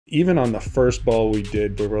Even on the first ball we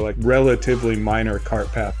did, we were like relatively minor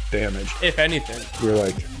cart path damage. If anything. We were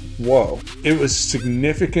like, whoa. It was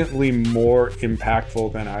significantly more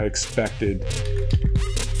impactful than I expected.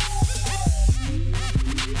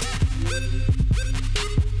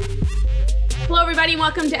 Hello everybody,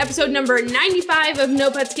 welcome to episode number 95 of No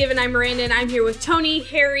Putts Given. I'm Miranda and I'm here with Tony,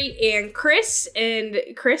 Harry, and Chris. And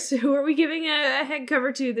Chris, who are we giving a head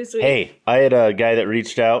cover to this week? Hey, I had a guy that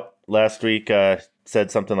reached out last week,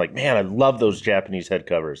 said something like, man, I love those Japanese head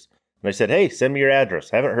covers. And I said, hey, send me your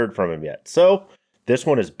address. I haven't heard from him yet. So this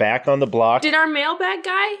one is back on the block. Did our mailbag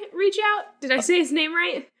guy reach out? Did I say his name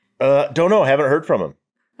right? Don't know. Haven't heard from him.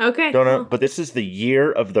 Okay. Don't know. But this is the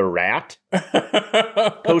year of the rat.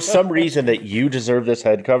 Post some reason that you deserve this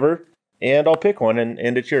head cover, and I'll pick one,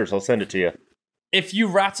 and it's yours. I'll send it to you. If you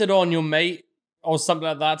ratted on your mate or something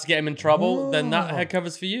like that to get him in trouble, then that head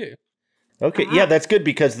cover's for you. Okay, yeah, that's good,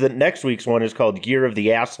 because the next week's one is called Year of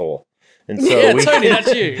the Asshole. And so yeah, Tony,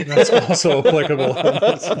 that's you. That's also applicable.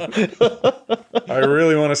 I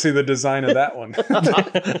really want to see the design of that one.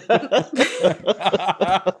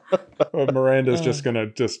 Miranda's just going to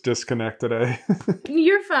disconnect today.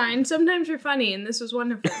 You're fine. Sometimes you're funny, and this was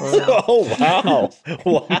wonderful. So. Oh, wow.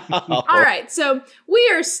 Wow. All right, so we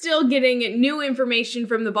are still getting new information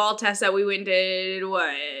from the ball test that we went to,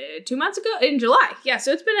 2 months ago? In July. Yeah,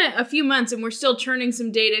 so it's been a few months, and we're still churning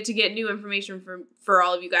some data to get new information for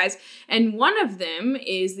all of you guys. And one of them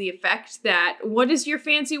is the effect that, what is your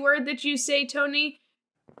fancy word that you say, Tony?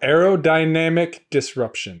 Aerodynamic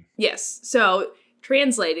disruption. Yes, so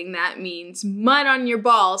translating that means mud on your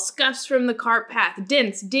ball, scuffs from the cart path,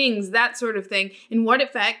 dents, dings, that sort of thing, and what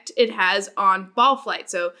effect it has on ball flight.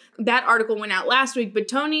 So that article went out last week, but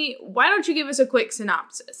Tony, why don't you give us a quick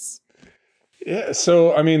synopsis? Yeah,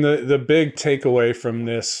 so I mean, the big takeaway from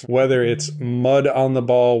this, whether it's mud on the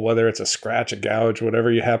ball, whether it's a scratch, a gouge,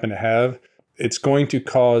 whatever you happen to have, it's going to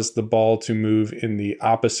cause the ball to move in the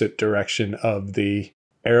opposite direction of the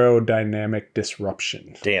aerodynamic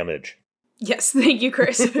disruption. Damage. Yes, thank you,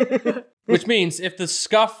 Chris. Which means if the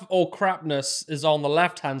scuff or crapness is on the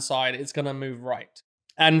left-hand side, it's going to move right,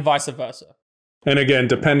 and vice versa. And again,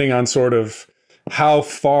 depending on sort of how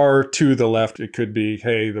far to the left, it could be,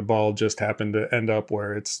 hey, the ball just happened to end up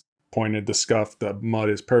where it's pointed the scuff, the mud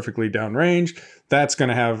is perfectly downrange. That's going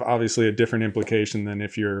to have obviously a different implication than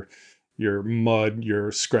if your mud,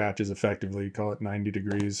 your scratch is effectively, call it 90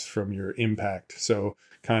 degrees from your impact. So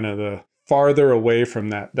kind of the farther away from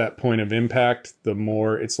that point of impact, the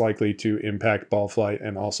more it's likely to impact ball flight,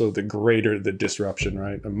 and also the greater the disruption,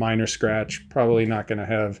 right? A minor scratch, probably not going to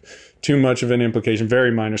have too much of an implication.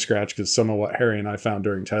 Very minor scratch, because some of what Harry and I found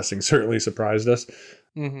during testing certainly surprised us.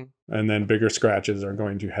 Mm-hmm. And then bigger scratches are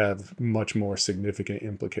going to have much more significant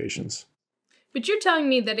implications. But you're telling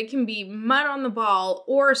me that it can be mud on the ball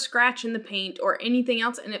or a scratch in the paint or anything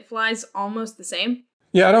else, and it flies almost the same?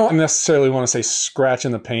 Yeah, I don't necessarily want to say scratch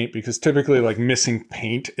in the paint, because typically like missing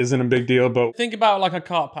paint isn't a big deal, but think about like a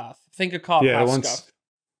cart path. Think a cart path scuff.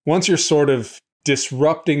 Once you're sort of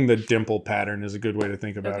disrupting the dimple pattern is a good way to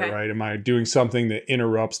think about it, right? Am I doing something that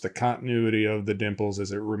interrupts the continuity of the dimples?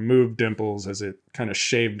 Has it removed dimples? Has it kind of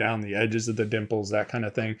shaved down the edges of the dimples? That kind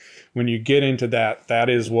of thing. When you get into that, that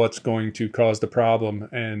is what's going to cause the problem.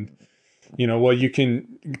 And, you know, well, you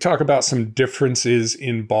can talk about some differences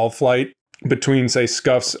in ball flight between, say,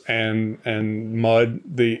 scuffs and mud.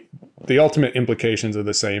 The ultimate implications are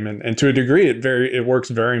the same, and to a degree it works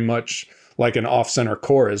very much like an off-center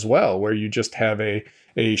core as well, where you just have a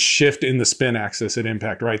shift in the spin axis at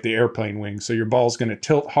impact, right? The airplane wing. So your ball's going to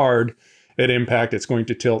tilt hard at impact. It's going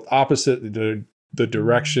to tilt opposite the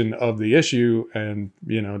direction of the issue, and,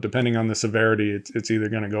 you know, depending on the severity, it's either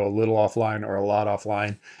going to go a little offline or a lot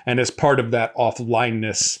offline. And as part of that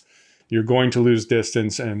offlineness, you're going to lose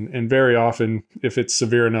distance, and very often, if it's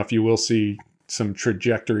severe enough, you will see some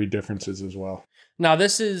trajectory differences as well. Now,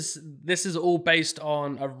 this is all based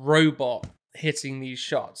on a robot hitting these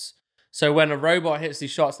shots. So when a robot hits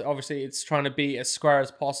these shots, obviously it's trying to be as square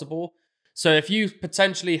as possible. So if you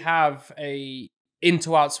potentially have a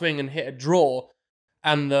into-out swing and hit a draw,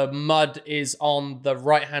 and the mud is on the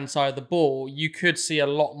right-hand side of the ball, you could see a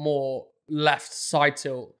lot more left side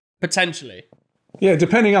tilt, potentially. Yeah,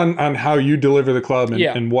 depending on how you deliver the club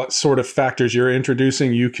and what sort of factors you're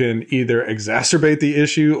introducing, you can either exacerbate the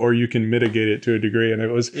issue or you can mitigate it to a degree. And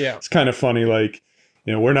it's kind of funny, like,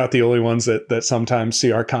 we're not the only ones that sometimes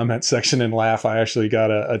see our comment section and laugh. I actually got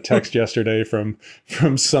a text yesterday from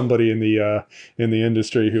somebody in the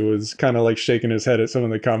industry who was kind of like shaking his head at some of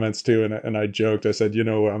the comments too. And I joked, I said,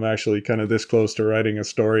 I'm actually kind of this close to writing a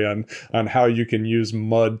story on how you can use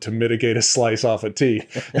mud to mitigate a slice off a tee.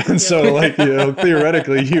 And so like,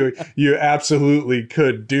 theoretically you absolutely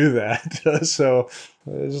could do that. So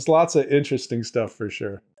there's lots of interesting stuff for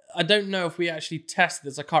sure. I don't know if we actually tested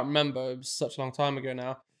this. I can't remember. It was such a long time ago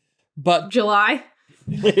now. But July?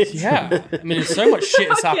 Yeah. I mean, so much shit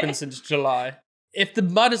has happened since July. If the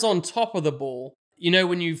mud is on top of the ball,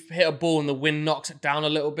 when you've hit a ball and the wind knocks it down a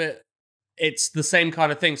little bit, it's the same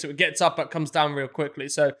kind of thing. So it gets up, but comes down real quickly.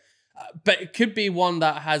 So, but it could be one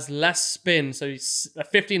that has less spin. So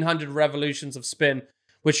 1,500 revolutions of spin,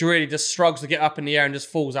 which really just struggles to get up in the air and just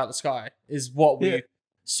falls out the sky, is what we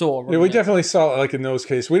saw. Yeah, we definitely saw it like in those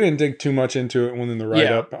cases. We didn't dig too much into it when in the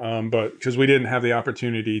write-up, but because we didn't have the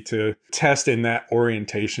opportunity to test in that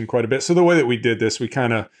orientation quite a bit. So the way that we did this, we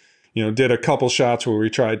kind of, did a couple shots where we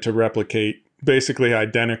tried to replicate basically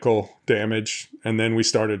identical damage, and then we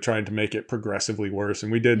started trying to make it progressively worse.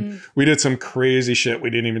 And we did some crazy shit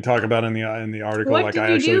we didn't even talk about in the article. What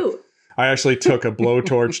did you do? I actually took a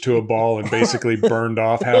blowtorch to a ball and basically burned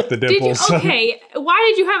off half the dimples. Okay, why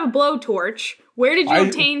did you have a blowtorch? Where did you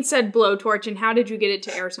obtain said blowtorch, and how did you get it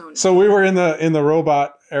to Arizona? So we were in the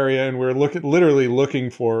robot area, and we were literally looking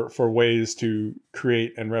for ways to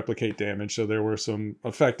create and replicate damage. So there were some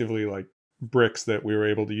effectively like bricks that we were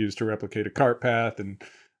able to use to replicate a cart path, and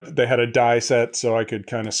they had a die set so I could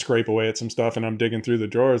kind of scrape away at some stuff, and I'm digging through the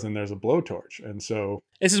drawers and there's a blowtorch. And so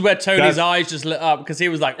this is where Tony's eyes just lit up because he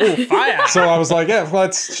was like, oh, fire. So I was like, yeah,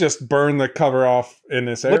 let's just burn the cover off in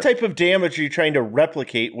this area. What type of damage are you trying to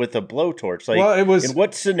replicate with a blowtorch? Like, well, it was, in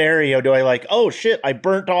what scenario do I like, oh shit, I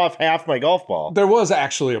burnt off half my golf ball? There was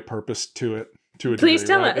actually a purpose to it. Please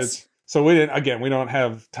tell us. So we don't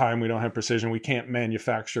have time. We don't have precision. We can't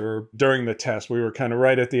manufacture during the test. We were kind of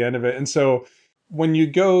right at the end of it. And so when you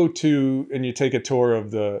go to and you take a tour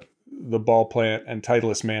of the ball plant and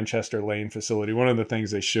Titleist Manchester Lane facility, one of the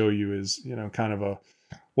things they show you is, kind of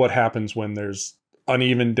what happens when there's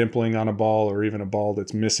uneven dimpling on a ball or even a ball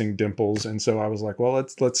that's missing dimples. And so I was like, well,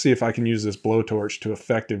 let's see if I can use this blowtorch to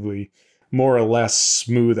effectively more or less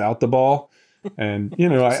smooth out the ball. And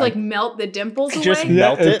just melt the dimples away? Just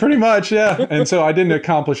melt it? Pretty much, yeah. And so I didn't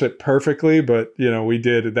accomplish it perfectly, but we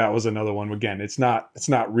did. That was another one. Again, it's not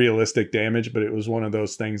realistic damage, but it was one of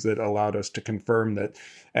those things that allowed us to confirm that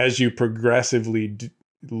as you progressively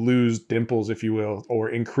lose dimples, if you will, or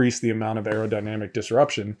increase the amount of aerodynamic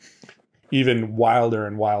disruption, even wilder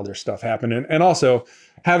and wilder stuff happened. And also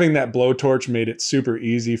having that blowtorch made it super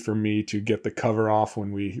easy for me to get the cover off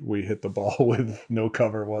when we hit the ball with no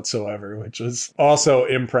cover whatsoever, which was also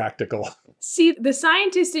impractical. See, the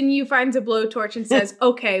scientist in you finds a blowtorch and says,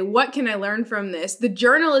 okay, what can I learn from this? The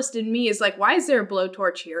journalist in me is like, why is there a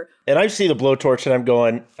blowtorch here? And I see the blowtorch and I'm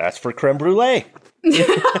going, that's for creme brulee.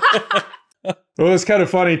 Well, it's kind of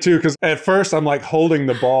funny too, because at first I'm like holding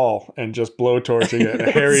the ball and just blowtorching it. And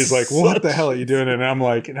Harry's like, what the hell are you doing? And I'm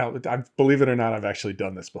like, I believe it or not, I've actually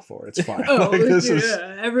done this before. It's fine.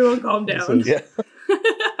 Everyone calm down.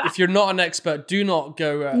 If you're not an expert, do not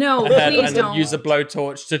go ahead please and don't use a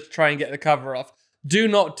blowtorch to try and get the cover off. Do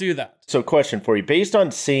not do that. So question for you, based on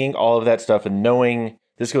seeing all of that stuff and knowing,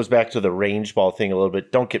 this goes back to the range ball thing a little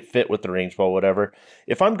bit. Don't get fit with the range ball, whatever.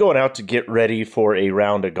 If I'm going out to get ready for a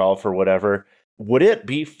round of golf or whatever, would it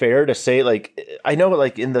be fair to say, like, I know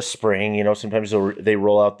like in the spring, sometimes they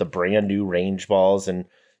roll out the brand new range balls and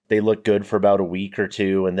they look good for about a week or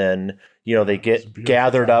two. And then, they get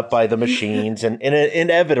gathered up by the machines and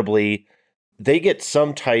inevitably they get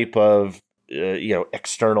some type of,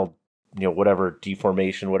 external, whatever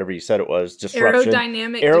deformation, whatever you said it was, disruption.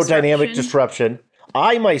 Aerodynamic disruption.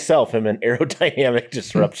 I myself am an aerodynamic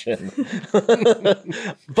disruption.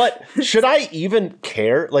 But should I even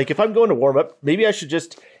care? Like if I'm going to warm up, maybe I should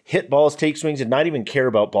just hit balls, take swings, and not even care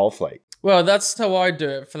about ball flight. Well, that's how I do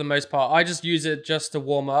it for the most part. I just use it just to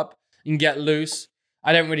warm up and get loose.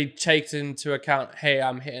 I don't really take into account, hey,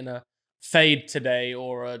 I'm hitting a fade today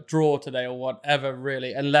or a draw today or whatever,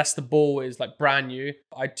 really, unless the ball is like brand new.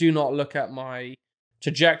 I do not look at my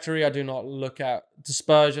trajectory. I do not look at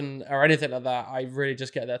dispersion or anything like that. I really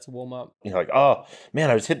just get there to warm up. You're like, oh, man,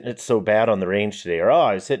 I was hitting it so bad on the range today, or oh,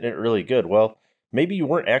 I was hitting it really good. Well, maybe you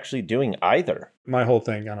weren't actually doing either. My whole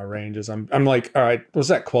thing on a range is I'm like, all right, was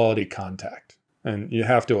that quality contact? And you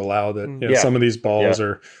have to allow that. You know, some of these balls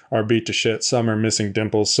are beat to shit. Some are missing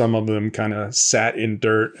dimples. Some of them kind of sat in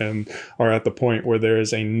dirt and are at the point where there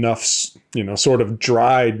is enough, you know, sort of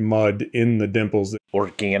dried mud in the dimples.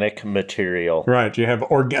 Organic material. Right. You have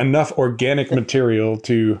enough organic material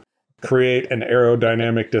to create an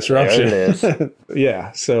aerodynamic disruption. There it is.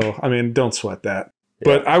 Yeah. So, I mean, don't sweat that.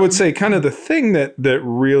 But I would say kind of the thing that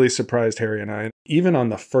really surprised Harry and I, even on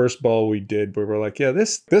the first ball we did, we were like, yeah,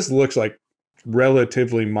 this looks like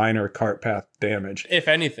relatively minor cart path damage, if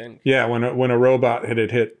anything. Yeah, when a robot had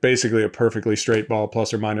hit basically a perfectly straight ball,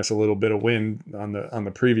 plus or minus a little bit of wind on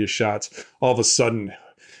the previous shots, all of a sudden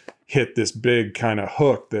hit this big kind of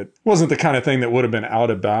hook that wasn't the kind of thing that would have been out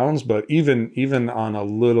of bounds, but even on a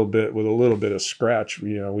little bit with a little bit of scratch,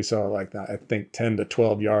 you know, we saw like that, I think 10 to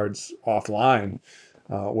 12 yards offline,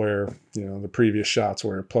 where, you know, the previous shots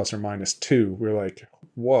were plus or minus 2. We're like,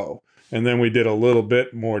 whoa. And then we did a little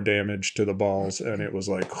bit more damage to the balls, and it was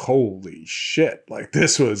like, holy shit. Like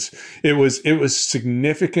it was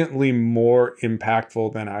significantly more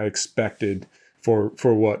impactful than I expected for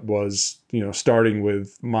what was, you know, starting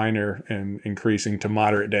with minor and increasing to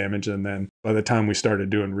moderate damage. And then by the time we started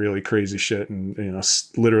doing really crazy shit and, you know,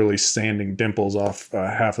 literally sanding dimples off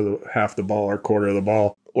half the ball or quarter of the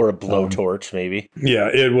ball. Or a blowtorch, maybe. Yeah,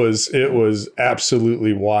 it was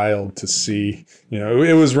absolutely wild to see. You know,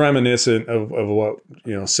 it was reminiscent of what,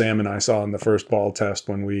 you know, Sam and I saw in the first ball test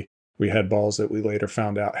when we had balls that we later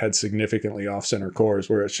found out had significantly off-center cores,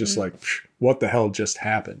 where it's just like, what the hell just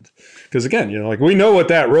happened? Because again, you know, like we know what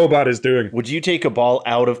that robot is doing. Would you take a ball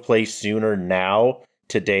out of play sooner now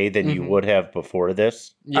today than you would have before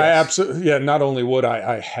this? Yes. I absolutely, yeah. Not only would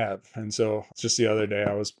I have, and so just the other day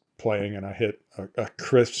I was playing and I hit a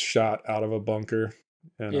crisp shot out of a bunker,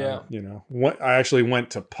 and you know, I actually went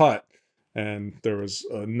to putt, and there was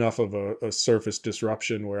enough of a surface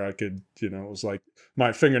disruption where I could, you know, it was like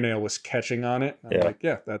my fingernail was catching on it. I'm like,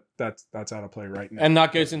 yeah, that's out of play right now. And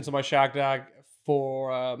that goes into my shag dag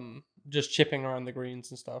for just chipping around the greens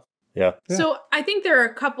and stuff. Yeah. So I think there are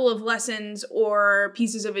a couple of lessons or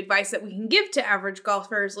pieces of advice that we can give to average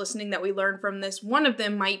golfers listening that we learned from this. One of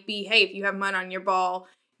them might be, hey, if you have mud on your ball,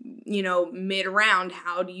 you know, mid-round,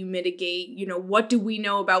 how do you mitigate, you know, what do we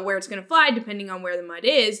know about where it's going to fly depending on where the mud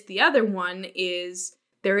is? The other one is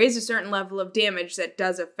there is a certain level of damage that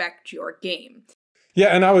does affect your game. Yeah,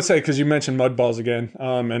 and I would say, because you mentioned mud balls again,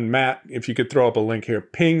 and Matt, if you could throw up a link here,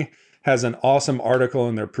 Ping has an awesome article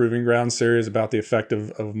in their Proving Ground series about the effect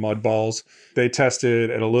of mud balls. They tested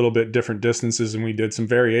at a little bit different distances, and we did some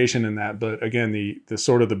variation in that. But again, the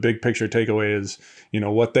sort of the big picture takeaway is, you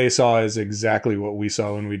know, what they saw is exactly what we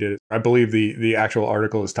saw when we did it. I believe the actual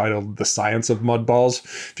article is titled "The Science of Mud Balls."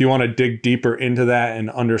 If you want to dig deeper into that and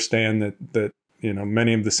understand that you know,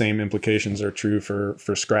 many of the same implications are true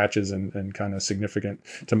for scratches and kind of significant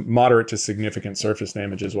to moderate to significant surface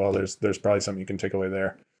damage as well, there's probably something you can take away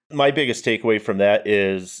there. My biggest takeaway from that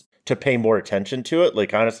is to pay more attention to it.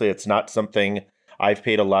 Like, honestly, it's not something I've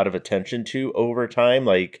paid a lot of attention to over time.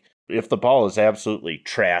 Like, if the ball is absolutely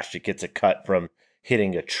trashed, it gets a cut from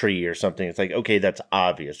hitting a tree or something. It's like, okay, that's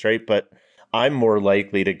obvious, right? But I'm more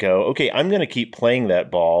likely to go, okay, I'm going to keep playing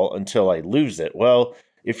that ball until I lose it. Well,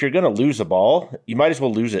 if you're going to lose a ball, you might as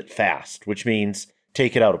well lose it fast, which means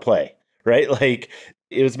take it out of play, right? Like,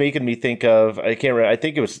 it was making me think of, I can't remember, I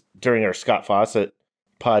think it was during our Scott Fawcett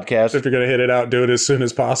podcast. If you're going to hit it out, do it as soon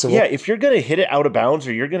as possible. Yeah, if you're going to hit it out of bounds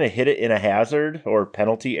or you're going to hit it in a hazard or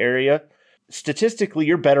penalty area, statistically,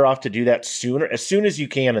 you're better off to do that sooner, as soon as you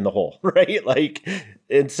can in the hole, right? Like,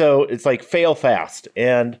 and so it's like fail fast.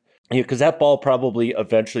 And because that ball probably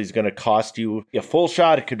eventually is going to cost you a full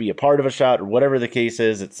shot. It could be a part of a shot or whatever the case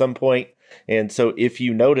is at some point. And so if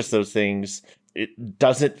you notice those things, it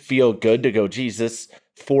doesn't feel good to go, geez, this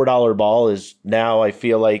 $4 ball is now, I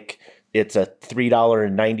feel like it's a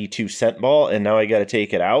 $3.92 ball and now I got to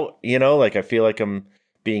take it out. You know, like I feel like I'm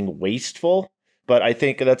being wasteful. But I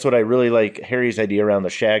think that's what I really like Harry's idea around the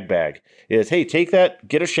shag bag is, hey, take that,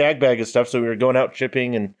 get a shag bag of stuff. So we were going out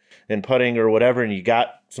chipping and putting or whatever, and you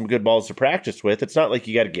got some good balls to practice with. It's not like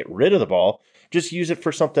you got to get rid of the ball. Just use it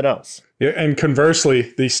for something else. Yeah, and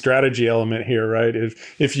conversely, the strategy element here, right?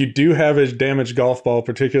 If you do have a damaged golf ball,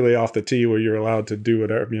 particularly off the tee where you're allowed to do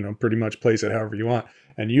whatever, you know, pretty much place it however you want,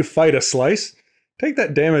 and you fight a slice, take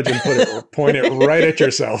that damage and point it right at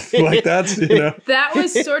yourself. Like that's, you know. That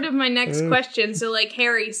was sort of my next question. So like,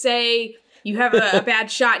 Harry, say you have a bad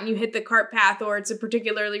shot and you hit the cart path, or it's a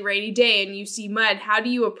particularly rainy day and you see mud. How do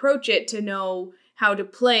you approach it to know how to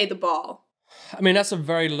play the ball? I mean, that's a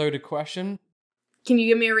very loaded question. Can you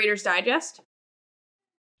give me a Reader's Digest?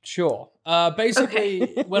 Sure. Basically,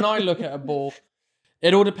 when I look at a ball,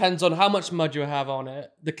 It all depends on how much mud you have on it,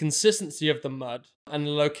 the consistency of the mud, and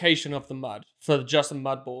the location of the mud for just a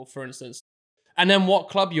mud ball, for instance. And then what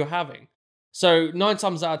club you're having. So 9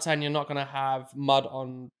 times out of 10, you're not going to have mud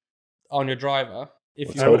on your driver.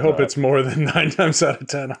 I would hope it's more than 9 times out of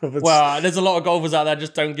 10. Well, there's a lot of golfers out there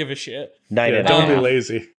just don't give a shit. Don't be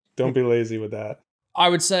lazy. Don't be lazy with that. I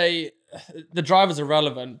would say the drivers are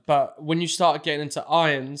relevant, but when you start getting into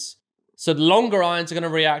irons, so the longer irons are going to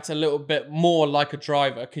react a little bit more like a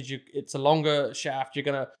driver because it's a longer shaft. You're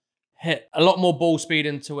going to hit a lot more ball speed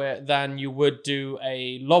into it than you would do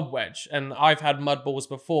a lob wedge. And I've had mud balls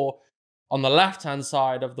before on the left-hand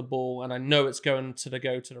side of the ball, and I know it's going to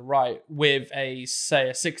go to the right with say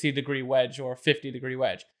a 60-degree wedge or a 50-degree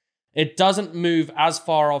wedge. It doesn't move as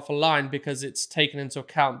far off a line because it's taken into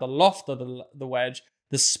account the loft of the wedge,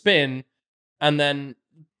 the spin, and then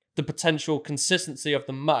the potential consistency of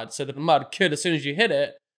the mud. So that the mud could, as soon as you hit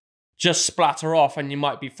it, just splatter off and you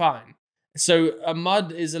might be fine. So a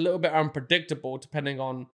mud is a little bit unpredictable depending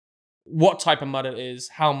on what type of mud it is,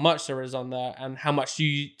 how much there is on there, and how much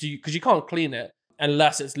you do, because you can't clean it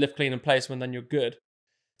unless it's lift, clean, and place, when then you're good.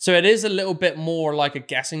 So it is a little bit more like a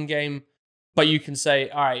guessing game, but you can say,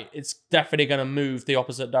 all right, it's definitely going to move the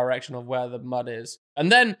opposite direction of where the mud is.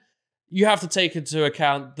 And then you have to take into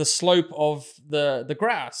account the slope of the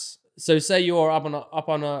grass. So say you're up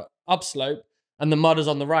on a upslope and the mud is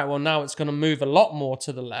on the right. Well, now it's going to move a lot more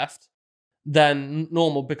to the left than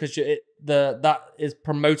normal because that is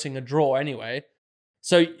promoting a draw anyway.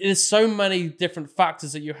 So there's so many different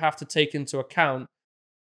factors that you have to take into account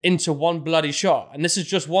into one bloody shot. And this is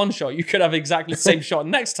just one shot. You could have exactly the same shot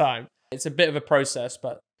next time. It's a bit of a process,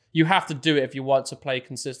 but you have to do it if you want to play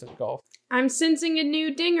consistent golf. I'm sensing a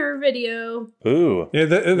new dinger video. Ooh. Yeah,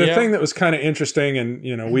 the thing that was kind of interesting,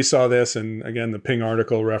 and we saw this, and again, the Ping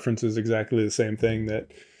article references exactly the same thing, that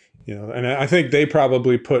and I think they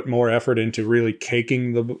probably put more effort into really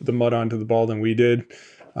caking the mud onto the ball than we did.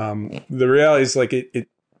 The reality is, like,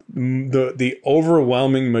 the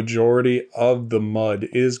overwhelming majority of the mud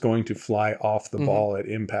is going to fly off the ball at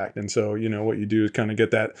impact. And so, what you do is kind of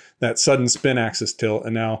get that sudden spin axis tilt.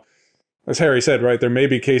 And now, as Harry said, right, there may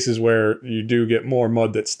be cases where you do get more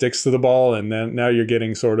mud that sticks to the ball. And then now you're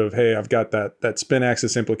getting sort of, hey, I've got that spin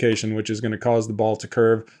axis implication, which is going to cause the ball to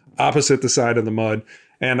curve opposite the side of the mud.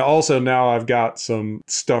 And also now I've got some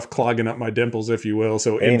stuff clogging up my dimples, if you will.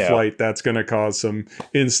 So in flight, that's going to cause some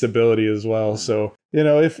instability as well. So,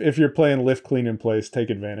 if you're playing lift, clean, in place,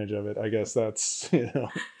 take advantage of it. I guess that's,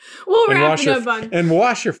 We'll wrap it up on. And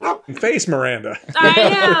wash your face, Miranda. I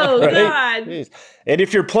know, Right? God. Jeez. And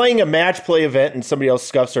if you're playing a match play event and somebody else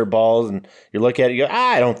scuffs their balls and you look at it, you go,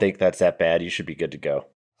 I don't think that's that bad. You should be good to go.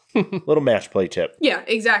 Little match play tip. Yeah,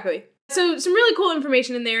 exactly. So some really cool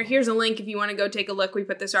information in there. Here's a link if you want to go take a look. We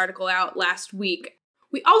put this article out last week.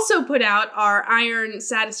 We also put out our iron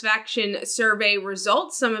satisfaction survey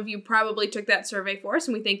results. Some of you probably took that survey for us,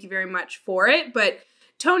 and we thank you very much for it. But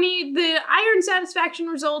Tony, the iron satisfaction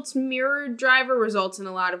results mirrored driver results in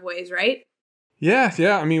a lot of ways, right? Yeah.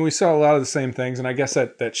 I mean, we saw a lot of the same things, and I guess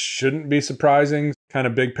that shouldn't be surprising. Kind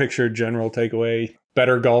of big picture, general takeaway.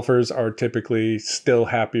 Better golfers are typically still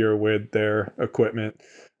happier with their equipment.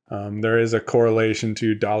 There is a correlation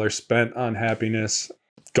to dollars spent on happiness.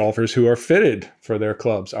 Golfers who are fitted for their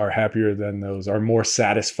clubs are happier than those, are more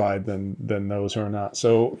satisfied than those who are not.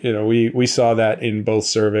 So, we saw that in both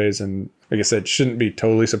surveys, and like I said, shouldn't be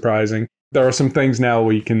totally surprising. There are some things now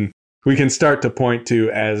we can start to point to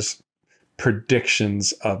as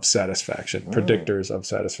predictions of satisfaction, predictors of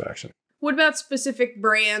satisfaction. What about specific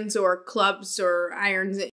brands or clubs or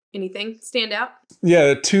irons? Anything stand out?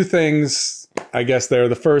 Yeah, two things, I guess, there.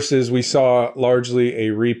 The first is we saw largely a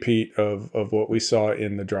repeat of what we saw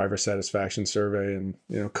in the driver satisfaction survey.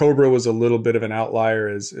 And, Cobra was a little bit of an outlier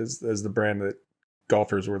as the brand that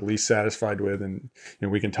golfers were least satisfied with. And,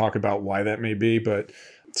 we can talk about why that may be. But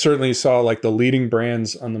certainly you saw, like, the leading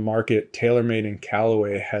brands on the market, TaylorMade and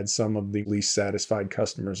Callaway, had some of the least satisfied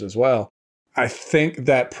customers as well. I think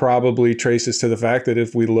that probably traces to the fact that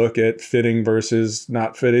if we look at fitting versus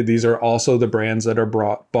not fitted, these are also the brands that are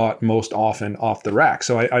bought most often off the rack.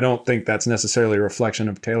 So I don't think that's necessarily a reflection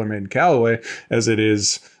of TaylorMade and Callaway as it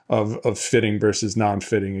is of fitting versus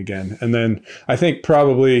non-fitting again. And then I think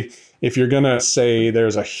probably if you're going to say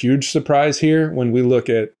there's a huge surprise here, when we look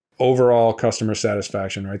at overall customer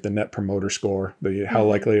satisfaction, right, the net promoter score, how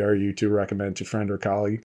likely are you to recommend to friend or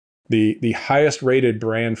colleague? The highest rated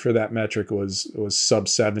brand for that metric was sub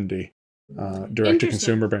 70 direct to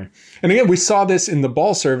consumer brand. And again, we saw this in the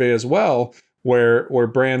ball survey as well, where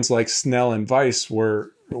brands like Snell and Vice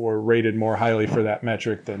were rated more highly for that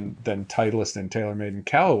metric than Titleist and TaylorMade and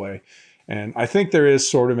Callaway. And I think there is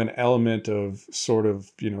sort of an element of sort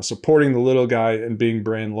of, you know, supporting the little guy and being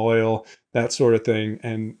brand loyal, that sort of thing.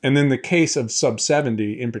 And in the case of sub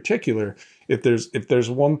 70 in particular, if there's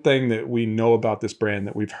one thing that we know about this brand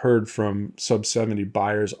that we've heard from sub 70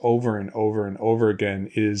 buyers over and over and over again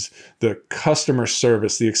is the customer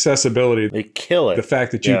service, the accessibility. They kill it. The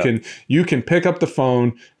fact that you can pick up the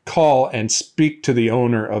phone, call, and speak to the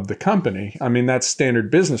owner of the company. I mean, that's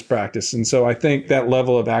standard business practice. And so I think that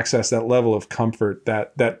level of access, that level of comfort,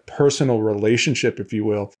 that personal relationship, if you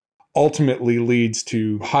will, ultimately leads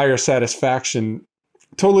to higher satisfaction,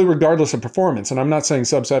 totally regardless of performance. And I'm not saying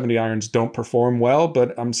sub 70 irons don't perform well,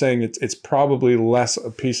 but I'm saying it's probably less a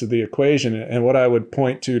piece of the equation. And what I would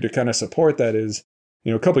point to kind of support that is,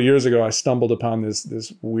 you know, a couple of years ago, I stumbled upon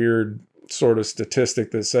this weird sort of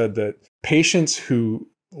statistic that said that patients who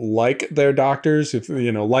like their doctors, if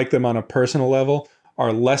you know, like them on a personal level,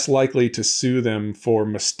 are less likely to sue them for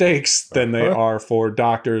mistakes than they are for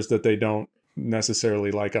doctors that they don't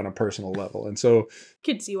necessarily like on a personal level. And so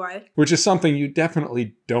could see why, which is something you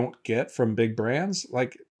definitely don't get from big brands.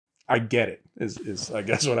 Like, I get it is I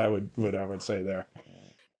guess what I would say there.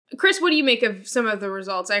 Chris, what do you make of some of the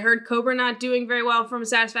results? I heard Cobra not doing very well from a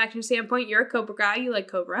satisfaction standpoint. You're a Cobra guy. You like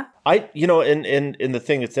Cobra. You know, and the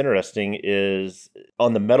thing that's interesting is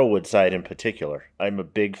on the metalwood side in particular, I'm a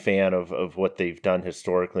big fan of what they've done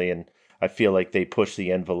historically. And I feel like they push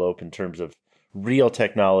the envelope in terms of real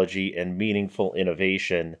technology and meaningful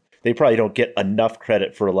innovation. They probably don't get enough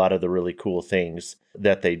credit for a lot of the really cool things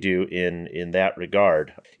that they do in that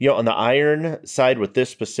regard. You know, on the iron side with this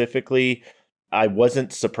specifically, I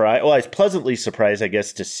wasn't surprised. Well, I was pleasantly surprised, I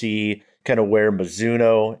guess, to see kind of where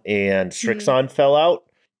Mizuno and Srixon fell out.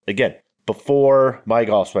 Again, before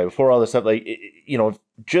MyGolfSpy, before all this stuff, like, you know,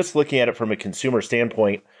 just looking at it from a consumer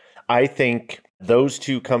standpoint, I think those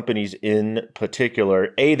two companies in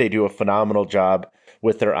particular, they do a phenomenal job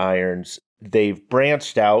with their irons. They've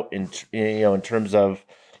branched out in terms of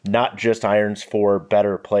not just irons for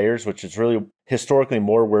better players, which is really historically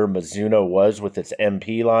more where Mizuno was with its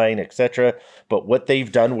MP line, etc. But what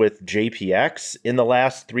they've done with JPX in the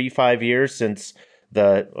last 3-5 years since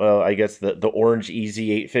the Orange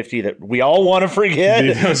Easy 850 that we all want to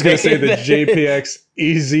forget. I was going to say the JPX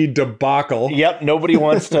Easy debacle. Yep, nobody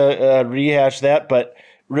wants to rehash that, but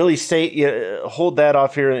really hold that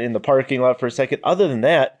off here in the parking lot for a second. Other than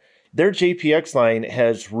that, their JPX line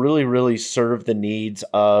has really, really served the needs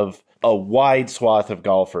of a wide swath of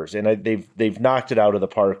golfers, and they've knocked it out of the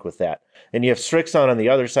park with that. And you have Srixon on the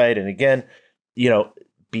other side, and again, you know,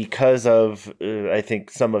 because of I think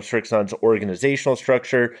some of Srixon's organizational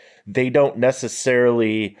structure, they don't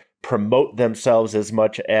necessarily promote themselves as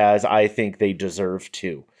much as I think they deserve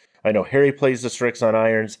to. I know Harry plays the Srixon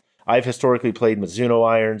irons. I've historically played Mizuno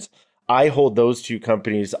irons. I hold those two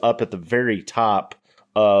companies up at the very top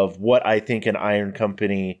of what I think an iron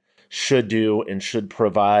company should do and should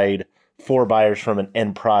provide for buyers from an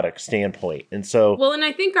end product standpoint. And so, well, and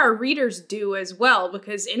I think our readers do as well,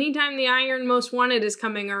 because anytime the Iron Most Wanted is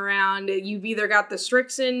coming around, you've either got the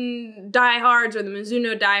Srixon diehards or the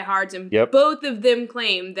Mizuno diehards, and both of them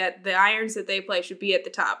claim that the irons that they play should be at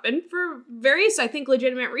the top, and for various, I think,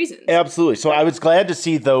 legitimate reasons. Absolutely. So I was glad to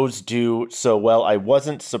see those do so well. I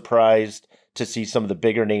wasn't surprised to see some of the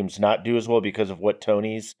bigger names not do as well because of what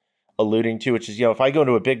Tony's alluding to, which is, you know, if I go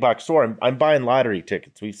into a big box store, I'm buying lottery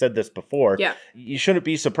tickets. We've said this before. Yeah. You shouldn't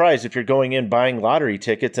be surprised if you're going in buying lottery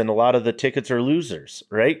tickets and a lot of the tickets are losers,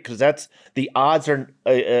 right? Because that's the odds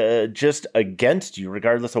are just against you,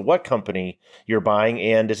 regardless of what company you're buying.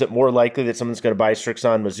 And is it more likely that someone's going to buy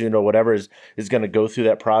Srixon, Mizuno, whatever, is going to go through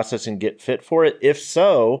that process and get fit for it? If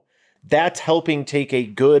so, that's helping take a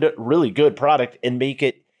good, really good product and make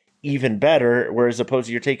it even better, whereas opposed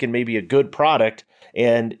to you're taking maybe a good product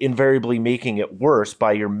and invariably making it worse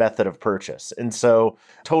by your method of purchase. And so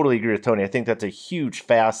totally agree with Tony. I think that's a huge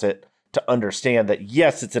facet to understand that,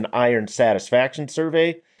 yes, it's an iron satisfaction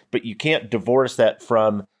survey, but you can't divorce that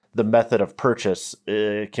from the method of purchase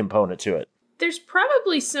component to it. There's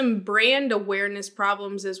probably some brand awareness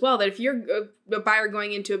problems as well, that if you're a buyer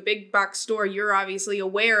going into a big box store, you're obviously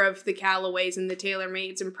aware of the Callaways and the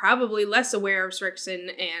TaylorMades and probably less aware of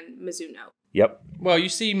Srixon and Mizuno. Yep. Well, you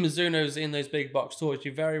see Mizuno's in those big box stores.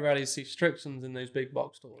 You very rarely see Srixons in those big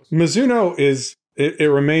box stores. Mizuno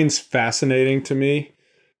it remains fascinating to me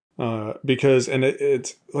because, and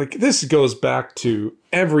it's like, this goes back to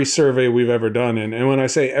every survey we've ever done. And when I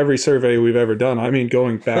say every survey we've ever done, I mean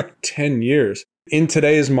going back 10 years. In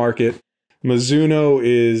today's market, Mizuno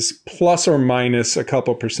is plus or minus a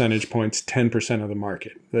couple percentage points, 10% of the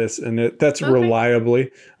market. That's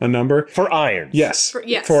reliably a number. For irons. Yes,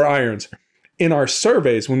 for irons. in our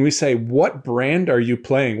surveys, when we say, what brand are you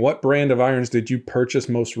playing? What brand of irons did you purchase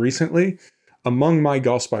most recently? Among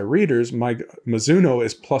MyGolfSpy readers, my Mizuno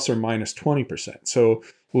is plus or minus 20%. So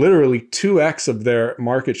literally 2x of their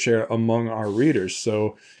market share among our readers.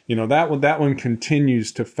 So, you know, that one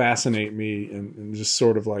continues to fascinate me and just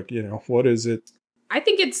sort of like, you know, what is it? I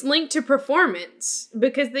think it's linked to performance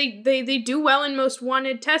because they do well in most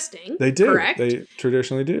wanted testing. They do. Correct? They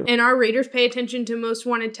traditionally do. And our readers pay attention to most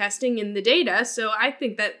wanted testing in the data. So I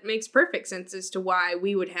think that makes perfect sense as to why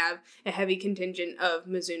we would have a heavy contingent of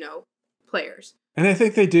Mizuno players. And I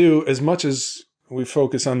think they do, as much as we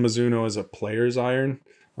focus on Mizuno as a player's iron,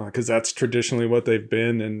 because that's traditionally what they've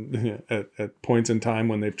been. And at points in time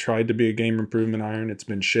when they've tried to be a game improvement iron, it's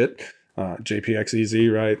been shit.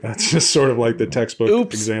 JPX-EZ, right? That's just sort of like the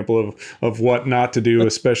textbook example of what not to do,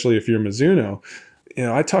 especially if you're Mizuno. You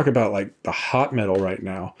know, I talk about like the hot metal right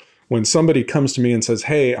now. When somebody comes to me and says,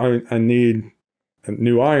 hey, I need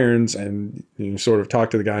new irons, and you sort of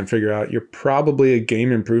talk to the guy and figure out you're probably a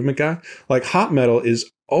game improvement guy. Like hot metal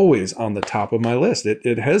is always on the top of my list.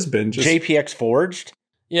 It has been just JPX Forged.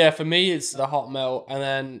 Yeah, for me it's the hot melt and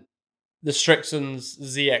then the Strixon's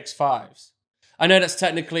ZX5s. I know that's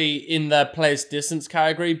technically in the player's distance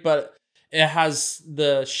category, but it has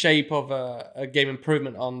the shape of a game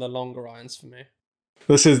improvement on the longer irons for me.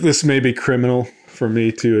 This may be criminal for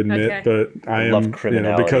me to admit, but I am, you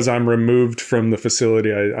know, because I'm removed from the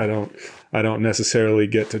facility, I don't necessarily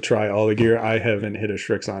get to try all the gear. I haven't hit a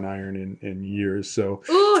Strixon iron in years. So,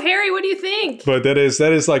 ooh, Harry, what do you think? But that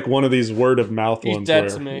is like one of these word of mouth ones. He's dead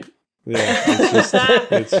to me. Yeah,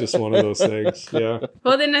 it's just one of those things. Yeah.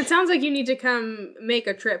 Well, then it sounds like you need to come make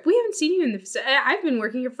a trip. We haven't seen you in the facility. I've been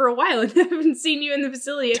working here for a while and I haven't seen you in the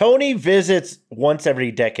facility. Tony visits once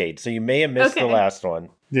every decade, so you may have missed the last one.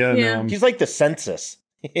 Yeah. No, he's like the census.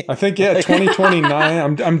 I think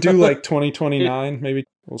 2029. I'm due like 2029. Maybe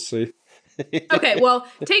we'll see. Okay, well,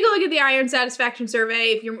 take a look at the iron satisfaction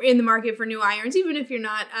survey if you're in the market for new irons. Even if you're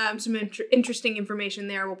not, some interesting information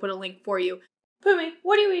there. We'll put a link for you. Pumi,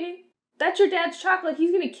 what are you eating? That's your dad's chocolate.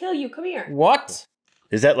 He's going to kill you. Come here. What?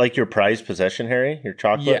 Is that like your prized possession, Harry? Your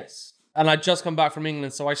chocolate? Yes. And I just come back from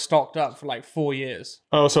England, so I stocked up for like 4 years.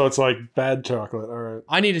 Oh, so it's like bad chocolate. All right.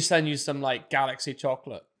 I need to send you some like Galaxy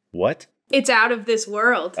chocolate. What? It's out of this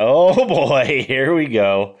world. Oh boy, here we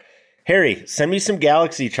go. Harry, send me some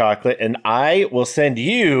Galaxy chocolate and I will send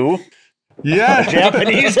you a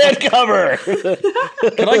Japanese head cover.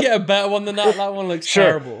 Can I get a better one than that? That one looks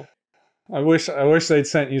terrible. I wish they'd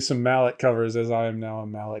sent you some mallet covers, as I am now a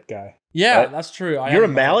mallet guy. Yeah, that's true. You're a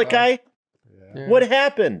mallet guy? Yeah. What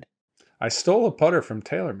happened? I stole a putter from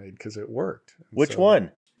TaylorMade because it worked. Which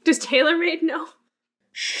one? Does TaylorMade know?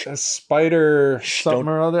 A spider something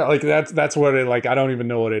or other. Like that's what it, like I don't even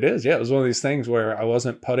know what it is. Yeah, it was one of these things where I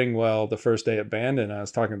wasn't putting well the first day at Bandon. I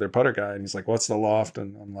was talking to their putter guy and he's like, what's the loft?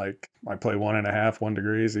 And I'm like, I play 1.5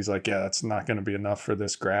 degrees. He's like, yeah, that's not going to be enough for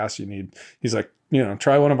this grass. He's like, you know,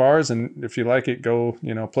 try one of ours and if you like it, go,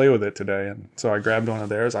 you know, play with it today. And so I grabbed one of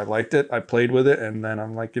theirs. I liked it. I played with it. And then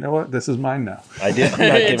I'm like, you know what? This is mine now. I did. I'm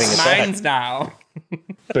not giving it back. Mine's now.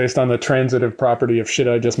 Based on the transitive property of shit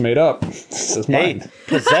I just made up. This is mine. Hey,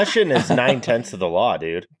 possession is 9/10 of the law,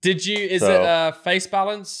 dude. Is it a face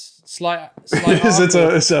balance? Slight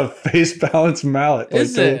it's a face balance mallet.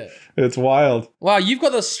 Is it? It's wild. Wow, you've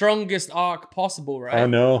got the strongest arc possible, right? I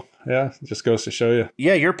know. Yeah, it just goes to show you.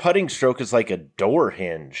 Yeah, your putting stroke is like a door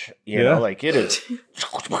hinge. You know, like it is.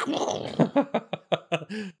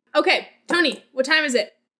 Okay, Tony, what time is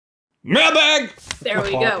it? Mailbag! There we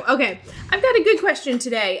go. Okay, I've got a good question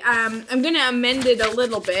today. I'm going to amend it a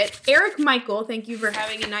little bit. Eric Michael, thank you for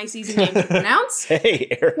having a nice, easy name to pronounce.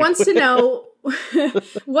 Hey, Eric. Wants to know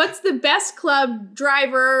what's the best club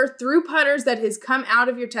driver through putters that has come out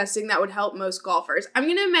of your testing that would help most golfers. I'm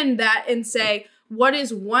going to amend that and say, what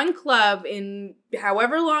is one club in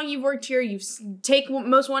however long you've worked here, you take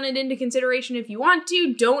most wanted into consideration if you want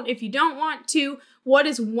to, don't if you don't want to. What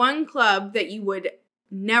is one club that you would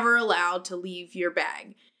never allow to leave your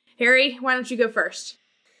bag? Harry, why don't you go first?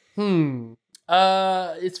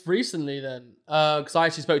 It's recently then. Because I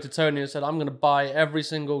actually spoke to Tony and said, I'm going to buy every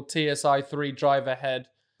single TSI 3 driver head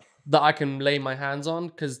that I can lay my hands on.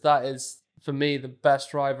 Because that is, for me, the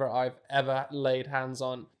best driver I've ever laid hands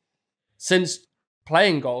on since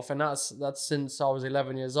playing golf. And that's since I was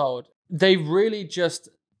 11 years old. They really just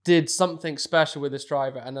did something special with this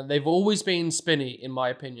driver. And then they've always been spinny, in my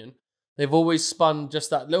opinion. They've always spun just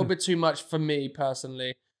that little bit too much for me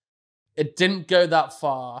personally. It didn't go that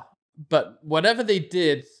far, but whatever they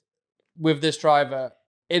did with this driver,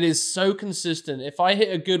 it is so consistent. If I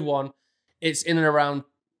hit a good one, it's in and around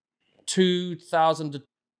 2,000 to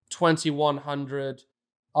 2100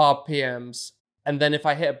 RPMs. And then if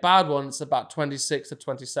I hit a bad one, it's about 26 to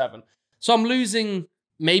 27. So I'm losing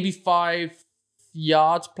maybe 5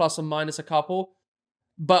 yards plus or minus a couple,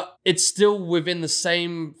 but it's still within the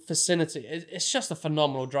same vicinity. It's just a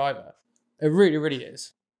phenomenal driver. It really, really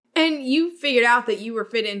is. And you figured out that you were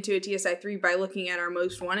fit into a TSI 3 by looking at our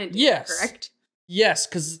most wanted data, correct? Yes,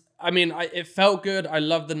 because, I mean, it felt good. I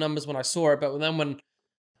loved the numbers when I saw it, but then when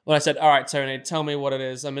I said, all right, Tony, tell me what it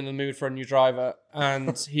is. I'm in the mood for a new driver.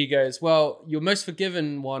 And he goes, well, your most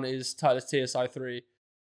forgiven one is Tyler's TSI 3.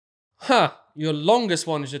 Huh, your longest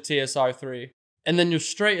one is your TSI 3. And then your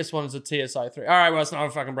straightest one is a TSI 3. All right, well, it's not a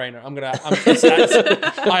fucking brainer.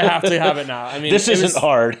 I have to have it now. I mean, this isn't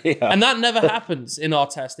hard. Yeah. And that never happens in our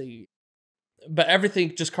testing. But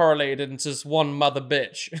everything just correlated into just one mother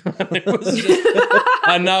bitch.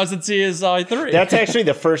 And now it's a TSI 3. That's actually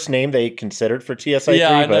the first name they considered for TSI 3,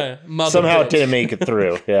 yeah, I but know. somehow bitch. it didn't make it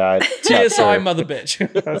through. Yeah, TSI mother bitch.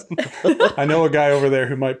 I know a guy over there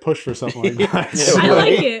who might push for something like that. I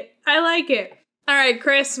like it. I like it. All right,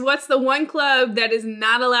 Chris, what's the one club that is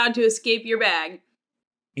not allowed to escape your bag?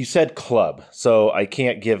 You said club, so I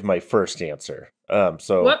can't give my first answer.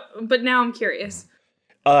 What? But now I'm curious.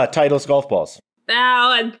 Titleist golf balls.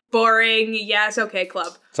 Oh, boring. Yes, okay,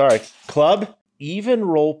 club. Sorry. Club, even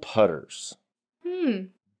roll putters. Hmm.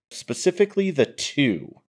 Specifically the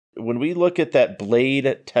 2. When we look at that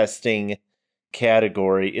blade testing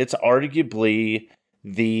category, it's arguably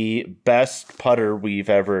the best putter we've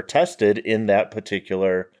ever tested in that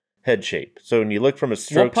particular head shape. So when you look from a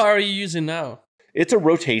stroke... What putter are you using now? It's a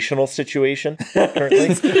rotational situation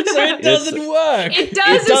currently. So it doesn't work. It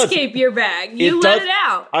does escape your bag. You let it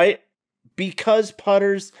out. Because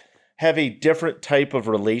putters have a different type of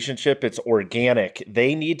relationship, it's organic.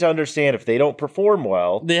 They need to understand if they don't perform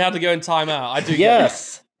well. They have to go in timeout. I do.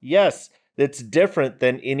 Yes. It's different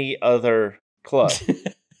than any other club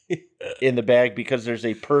in the bag because there's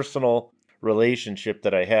a personal relationship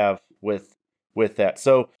that I have with that.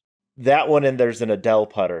 So that one, and there's an Adele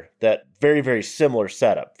putter, that very, very similar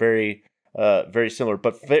setup, very similar,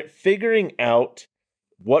 but figuring out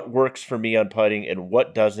what works for me on putting and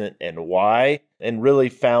what doesn't and why, and really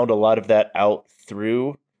found a lot of that out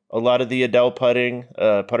through a lot of the Adele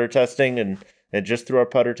putter testing and just through our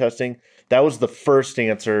putter testing. That was the first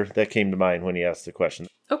answer that came to mind when you asked the question.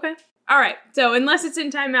 Okay. All right. So unless it's in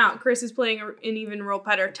timeout, Chris is playing an even roll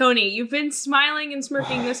putter. Tony, you've been smiling and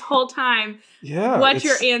smirking this whole time. Yeah. What's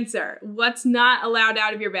your answer? What's not allowed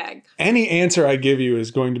out of your bag? Any answer I give you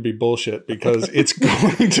is going to be bullshit because it's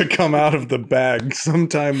going to come out of the bag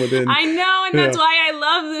sometime within... I know, and that's why I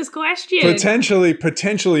love this question.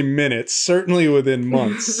 Potentially minutes, certainly within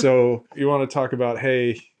months. So you want to talk about,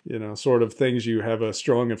 hey... sort of things you have a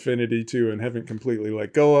strong affinity to and haven't completely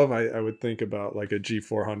let go of. I would think about like a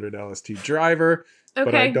G400 LST driver,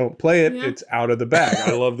 but I don't play it. Yeah. It's out of the bag.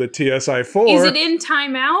 I love the TSI4. Is it in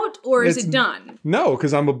timeout or is it done? No,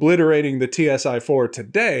 because I'm obliterating the TSI4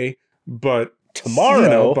 today, but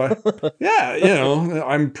tomorrow.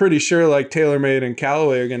 I'm pretty sure like TaylorMade and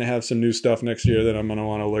Callaway are going to have some new stuff next year that I'm going to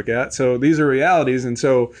want to look at. So these are realities. And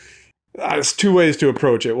so there's 2 ways to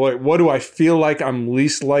approach it. What do I feel like I'm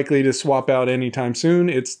least likely to swap out anytime soon?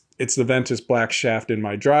 It's the Ventus black shaft in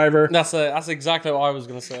my driver. That's exactly what I was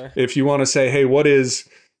going to say. If you want to say, hey, what is,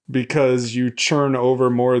 because you churn over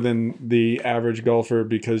more than the average golfer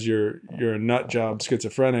because you're a nut job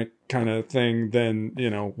schizophrenic kind of thing, then,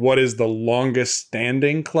 what is the longest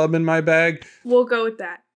standing club in my bag? We'll go with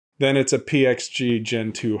that. Then it's a PXG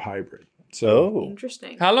Gen 2 hybrid. So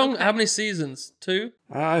interesting. How long? Okay. How many seasons? 2?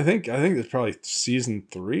 I think it's probably season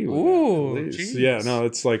 3. Ooh, yeah. No,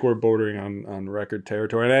 it's like we're bordering on record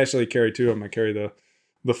territory. And I actually carry 2 of them. I carry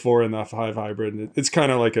the 4 and the 5 hybrid. It's kind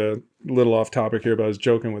of like a little off topic here, but I was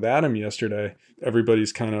joking with Adam yesterday.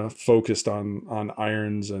 Everybody's kind of focused on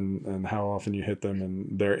irons and how often you hit them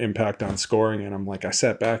and their impact on scoring. And I'm like, I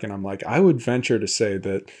sat back and I'm like, I would venture to say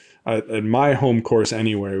that at my home course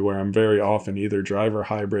anyway, where I'm very often either driver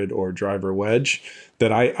hybrid or driver wedge,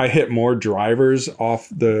 that I hit more drivers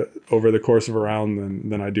over the course of a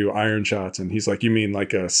round than I do iron shots. And he's like, you mean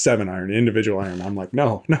like a 7-iron, individual iron? I'm like,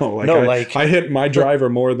 no. I hit my driver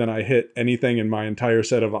more than I hit anything in my entire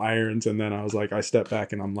set of irons. And then I was like, I step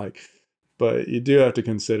back and I'm like, but you do have to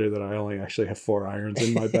consider that I only actually have 4 irons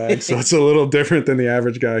in my bag. So it's a little different than the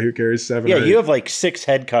average guy who carries 7. Yeah, you have like 6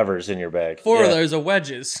 head covers in your bag. 4 of those are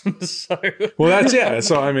wedges. Well, that's,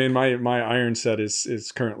 So, I mean, my iron set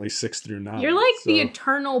is currently 6 through 9. You're like the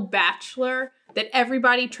eternal bachelor that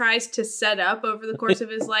everybody tries to set up over the course of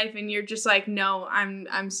his life, and you're just like, no,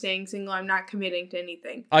 I'm staying single. I'm not committing to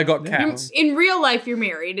anything. I got cats. In real life, you're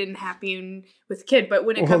married and happy and with a kid, but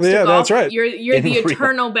when it comes to golf, that's right. you're the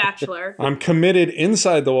eternal bachelor. I'm committed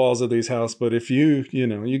inside the walls of these house, but if you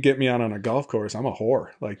get me out on a golf course, I'm a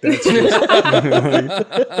whore. Like that's just,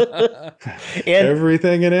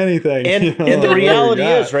 everything and anything. And the reality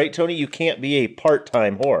is, right, Tony, you can't be a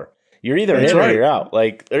part-time whore. You're either in or you're out.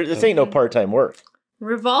 Like this ain't no part-time work.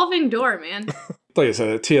 Revolving door, man. Like I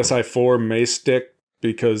said, a TSI 4 may stick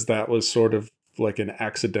because that was sort of like an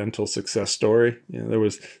accidental success story.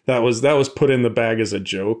 That was put in the bag as a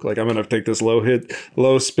joke. Like I'm gonna take this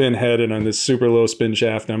low spin head and on this super low spin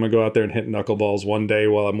shaft, and I'm gonna go out there and hit knuckleballs one day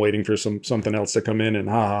while I'm waiting for something else to come in, and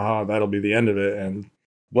that'll be the end of it. And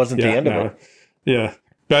wasn't the end of it. Yeah.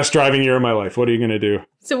 Best driving year of my life. What are you gonna do?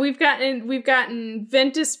 So we've gotten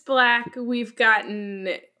Ventus Black, we've gotten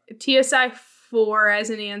TSI 4 as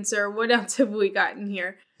an answer. What else have we gotten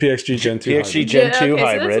here? PXG Gen 2 PXG Gen 2 hybrid.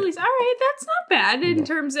 So that's at least, all right, that's not bad in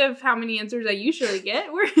terms of how many answers I usually get.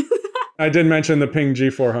 I did mention the Ping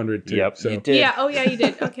G400 too. Yep, so. you did. Yeah, you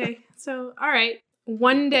did. Okay, so all right.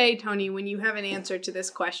 One day, Tony, when you have an answer to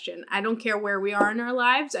this question, I don't care where we are in our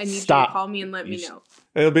lives, I need you to call me and let me know.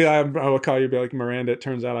 It'll be, I will call you, be like, Miranda, it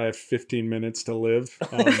turns out I have 15 minutes to live.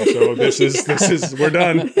 So this is, we're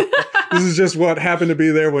done. This is just what happened to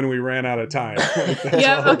be there when we ran out of time.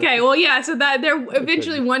 Yeah, okay. Well, yeah, so that there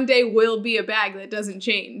eventually one day will be a bag that doesn't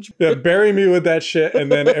change. Yeah, bury me with that shit,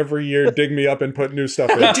 and then every year dig me up and put new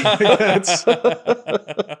stuff in.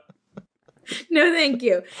 No, thank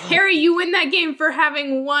you. Harry, you win that game for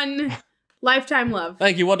having one lifetime love.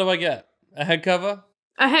 Thank you. What do I get? A head cover?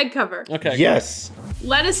 A head cover. Okay. Yes.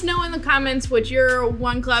 Let us know in the comments what your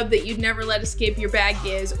one club that you'd never let escape your bag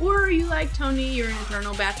is. Or are you like Tony, you're an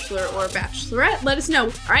eternal bachelor or bachelorette? Let us know.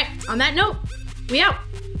 All right, on that note, we out.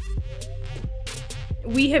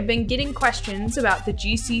 We have been getting questions about the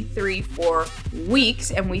GC3 for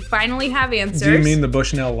weeks, and we finally have answers. Do you mean the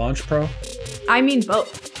Bushnell Launch Pro? I mean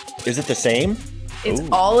both. Is it the same? It's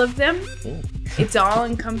all of them. Ooh. It's all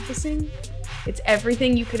encompassing. It's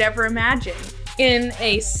everything you could ever imagine in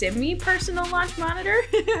a semi-personal launch monitor.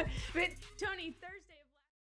 But Tony,